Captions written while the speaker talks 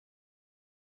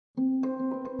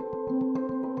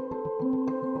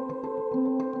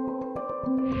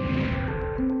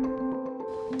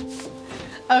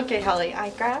Okay, Holly, I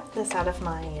grabbed this out of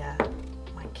my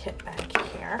my kit bag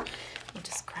here. Let me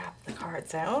just grab the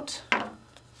cards out.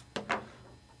 Put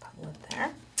that lid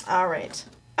there. All right.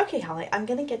 Okay, Holly, I'm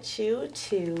going to get you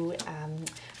to, I'm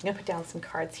going to put down some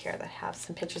cards here that have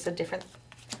some pictures of different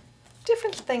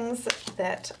things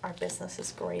that our business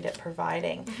is great at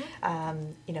providing.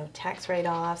 You know, tax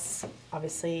write-offs,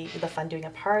 obviously the fun doing a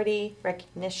party,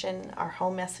 recognition, our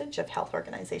home message of health,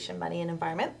 organization, money, and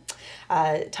environment,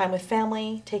 time with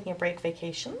family, taking a break,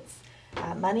 vacations,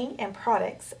 money, and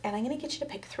products. And I'm going to get you to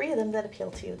pick 3 of them that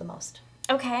appeal to you the most.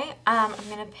 Okay, I'm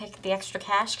going to pick the extra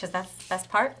cash because that's the best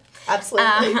part.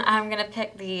 Absolutely. I'm going to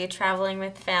pick the traveling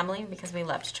with family because we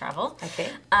love to travel. Okay.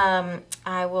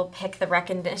 I will pick the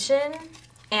recognition,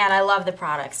 and I love the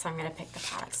products, so I'm going to pick the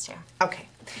products too. Okay.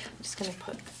 I'm just going to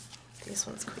put these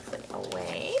ones quickly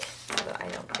away so that I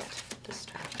don't get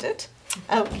distracted.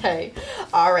 Okay.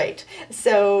 All right.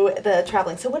 So the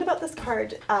traveling. So what about this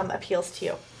card appeals to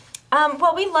you?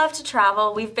 Well, we love to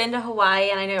travel. We've been to Hawaii,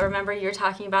 and I remember you were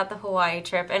talking about the Hawaii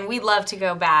trip, and we'd love to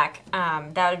go back.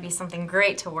 That would be something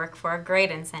great to work for, a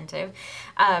great incentive.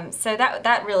 So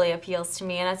that really appeals to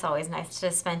me, and it's always nice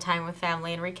to spend time with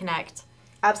family and reconnect.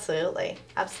 Absolutely,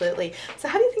 absolutely. So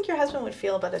how do you think your husband would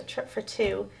feel about a trip for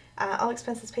 2, all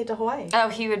expenses paid to Hawaii? Oh,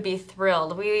 he would be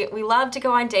thrilled. We love to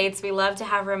go on dates. We love to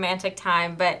have romantic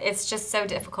time, but it's just so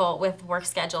difficult with work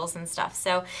schedules and stuff,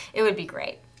 so it would be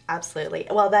great. Absolutely.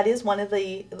 Well, that is one of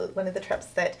the trips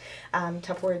that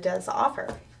Tupperware does offer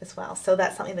as well. So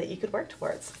that's something that you could work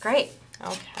towards. Great.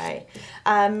 Okay.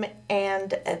 And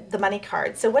the money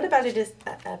card. So what about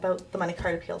about the money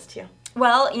card appeals to you?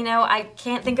 Well, you know, I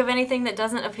can't think of anything that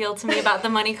doesn't appeal to me about the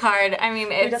money card. I mean,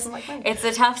 it's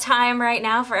a tough time right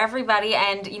now for everybody,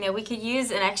 and you know, we could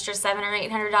use an extra $700 or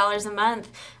 $800 a month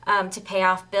to pay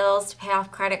off bills, to pay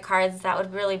off credit cards. That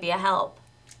would really be a help.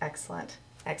 Excellent.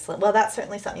 Excellent. Well, that's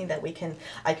certainly something that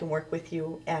I can work with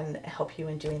you and help you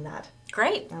in doing that.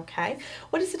 Great. Okay.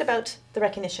 What is it about the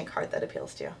recognition card that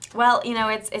appeals to you? Well, you know,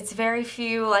 it's very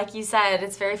few, like you said,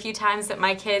 it's very few times that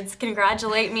my kids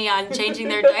congratulate me on changing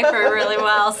their diaper really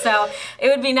well. So it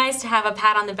would be nice to have a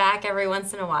pat on the back every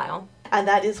once in a while. And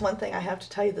that is one thing I have to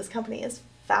tell you, this company is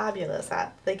fabulous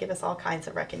at. They give us all kinds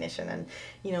of recognition and,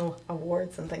 you know,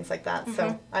 awards and things like that.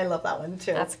 So I love that one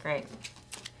too. That's great.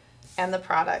 And the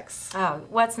products. Oh,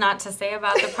 what's not to say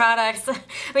about the products?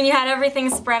 When you had everything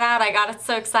spread out, I got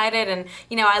so excited, and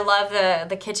you know, I love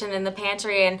the kitchen and the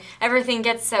pantry, and everything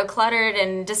gets so cluttered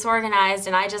and disorganized,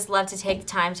 and I just love to take the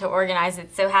time to organize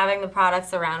it, so having the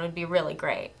products around would be really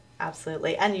great.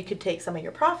 Absolutely. And you could take some of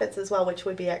your profits as well, which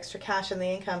would be extra cash in the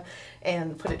income,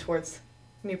 and put it towards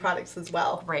new products as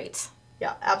well. Great.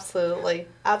 Yeah, absolutely.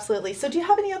 Absolutely. So do you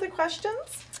have any other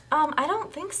questions? I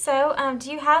don't think so.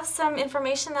 Do you have some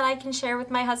information that I can share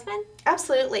with my husband?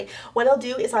 Absolutely. What I'll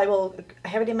do is I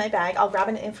have it in my bag. I'll grab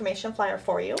an information flyer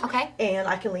for you. Okay. And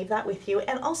I can leave that with you.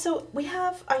 And also,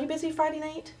 are you busy Friday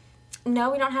night?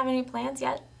 No, we don't have any plans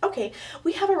yet. Okay,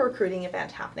 we have a recruiting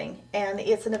event happening, and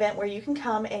it's an event where you can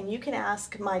come and you can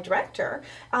ask my director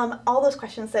all those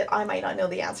questions that I might not know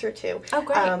the answer to. Oh,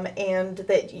 great. And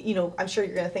that, you know, I'm sure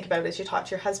you're going to think about it as you talk to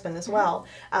your husband as well.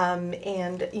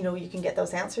 And, you know, you can get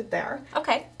those answered there.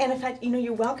 Okay. And in fact, you know,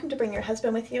 you're welcome to bring your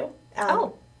husband with you.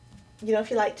 You know, if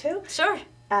you like to. Sure.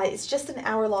 It's just an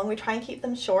hour long. We try and keep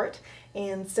them short.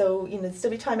 And so, you know, there'll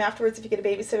still be time afterwards if you get a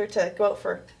babysitter to go out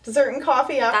for dessert and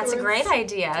coffee afterwards. That's a great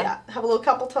idea. Yeah, have a little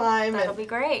couple time. That'll be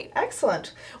great.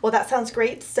 Excellent. Well, that sounds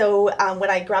great. So when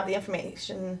I grab the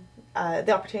information,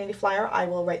 the opportunity flyer, I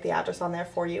will write the address on there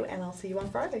for you, and I'll see you on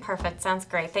Friday. Perfect. Sounds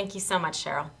great. Thank you so much,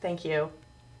 Cheryl. Thank you.